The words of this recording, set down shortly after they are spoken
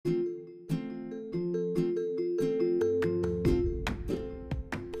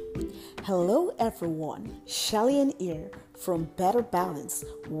Hello everyone, Shelly here from Better Balance.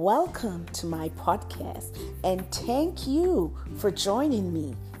 Welcome to my podcast and thank you for joining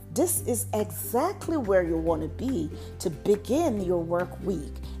me. This is exactly where you want to be to begin your work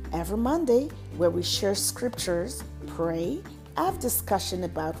week. Every Monday, where we share scriptures, pray, have discussion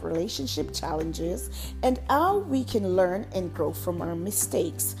about relationship challenges and how we can learn and grow from our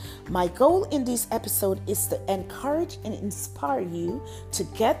mistakes. My goal in this episode is to encourage and inspire you to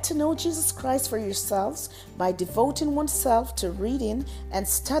get to know Jesus Christ for yourselves by devoting oneself to reading and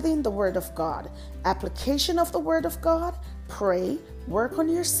studying the Word of God. Application of the Word of God, pray, work on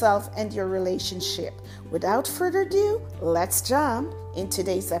yourself and your relationship. Without further ado, let's jump in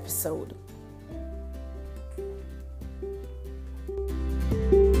today's episode.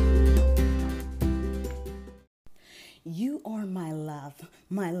 You are my love,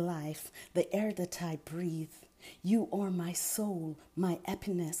 my life, the air that I breathe. You are my soul, my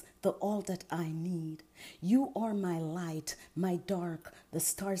happiness, the all that I need. You are my light, my dark, the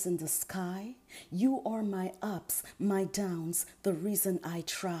stars in the sky. You are my ups, my downs, the reason I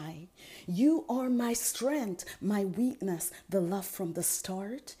try. You are my strength, my weakness, the love from the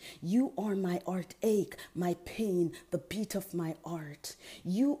start. You are my heartache, my pain, the beat of my heart.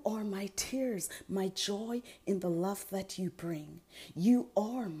 You are my tears, my joy in the love that you bring. You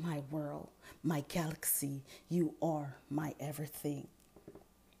are my world, my galaxy. You are my everything.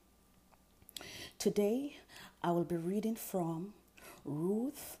 Today, I will be reading from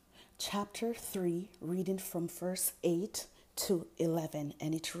Ruth chapter 3, reading from verse 8 to 11,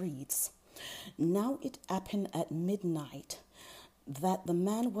 and it reads, Now it happened at midnight that the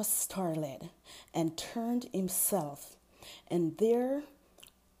man was startled and turned himself, and there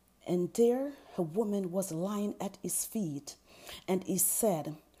a woman was lying at his feet, and he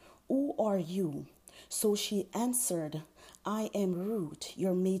said, Who are you? So she answered, I am Ruth,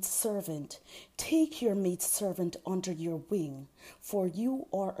 your maidservant. Take your maidservant under your wing, for you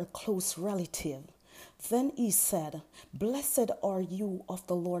are a close relative. Then he said, Blessed are you of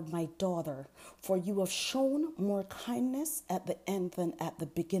the Lord, my daughter, for you have shown more kindness at the end than at the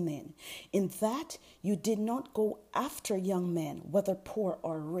beginning, in that you did not go after young men, whether poor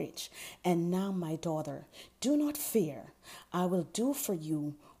or rich. And now, my daughter, do not fear. I will do for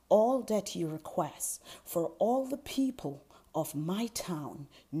you all that you request, for all the people of my town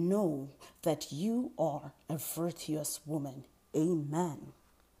know that you are a virtuous woman. Amen.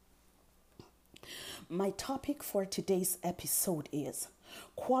 My topic for today's episode is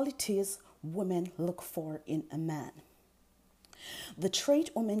qualities women look for in a man. The trait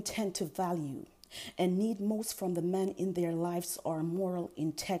women tend to value and need most from the men in their lives are moral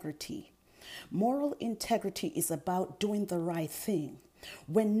integrity. Moral integrity is about doing the right thing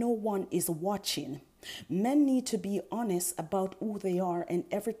when no one is watching. Men need to be honest about who they are and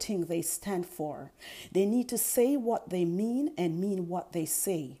everything they stand for. They need to say what they mean and mean what they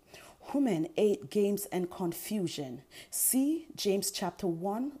say. Women hate games and confusion. See James chapter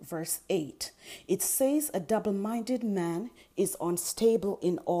 1 verse 8. It says a double-minded man is unstable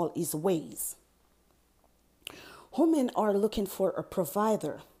in all his ways. Women are looking for a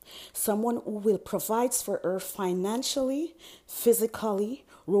provider, someone who will provide for her financially, physically,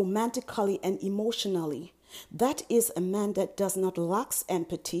 romantically, and emotionally. That is a man that does not lack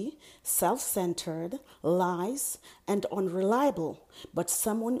empathy, self-centered, lies, and unreliable, but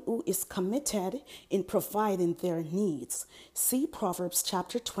someone who is committed in providing their needs. See Proverbs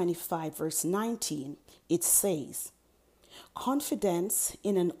chapter 25, verse 19. It says, Confidence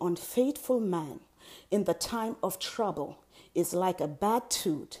in an unfaithful man in the time of trouble is like a bad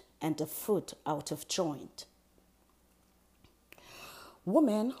tooth and a foot out of joint.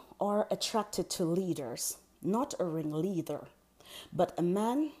 Women are attracted to leaders, not a ringleader, but a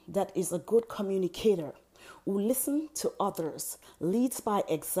man that is a good communicator, who listens to others, leads by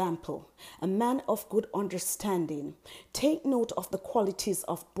example, a man of good understanding. Take note of the qualities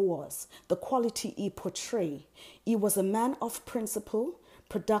of Boaz, the quality he portrayed. He was a man of principle,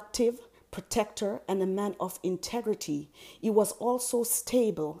 productive, protector, and a man of integrity. He was also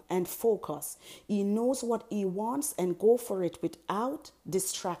stable and focused. He knows what he wants and go for it without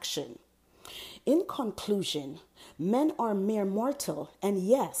distraction. In conclusion, men are mere mortal, and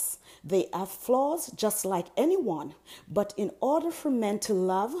yes, they have flaws just like anyone. But in order for men to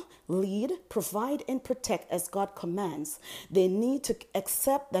love, lead, provide, and protect as God commands, they need to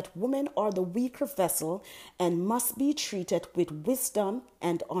accept that women are the weaker vessel and must be treated with wisdom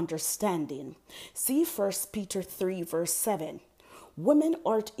and understanding. See 1 Peter 3 verse 7. Women's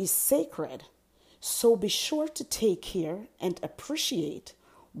art is sacred, so be sure to take care and appreciate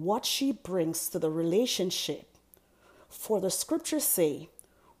what she brings to the relationship. For the scriptures say,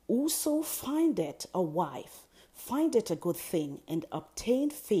 Whoso findeth a wife, findeth a good thing, and obtain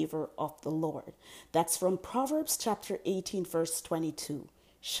favor of the Lord. That's from Proverbs chapter 18, verse 22.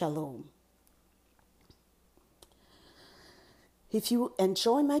 Shalom. If you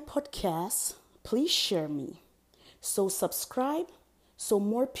enjoy my podcast, please share me. So subscribe so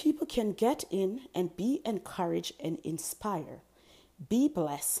more people can get in and be encouraged and inspired. Be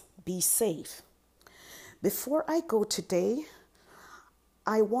blessed. Be safe. Before I go today,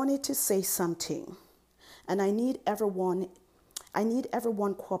 I wanted to say something, and I need everyone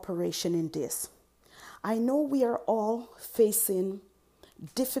cooperation in this. I know we are all facing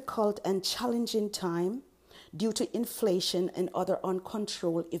difficult and challenging time due to inflation and other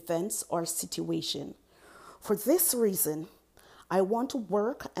uncontrolled events or situation. For this reason, I want to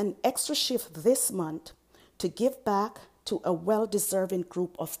work an extra shift this month to give back to a well-deserving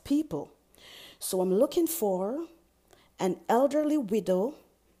group of people. So I'm looking for an elderly widow,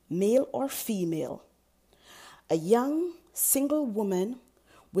 male or female, a young single woman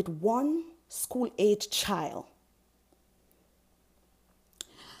with one school-age child,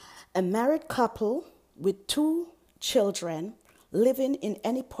 a married couple with 2 children living in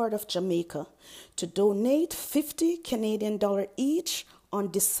any part of Jamaica to donate 50 Canadian dollars each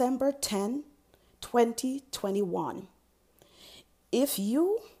on December 10, 2021. If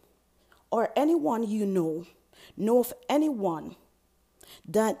you or anyone you know of anyone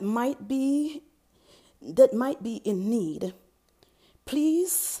that might be in need,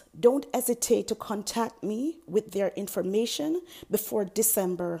 please don't hesitate to contact me with their information before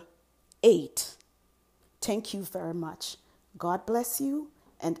December 8th. Thank you very much. God bless you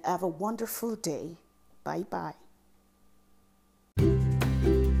and have a wonderful day. Bye-bye.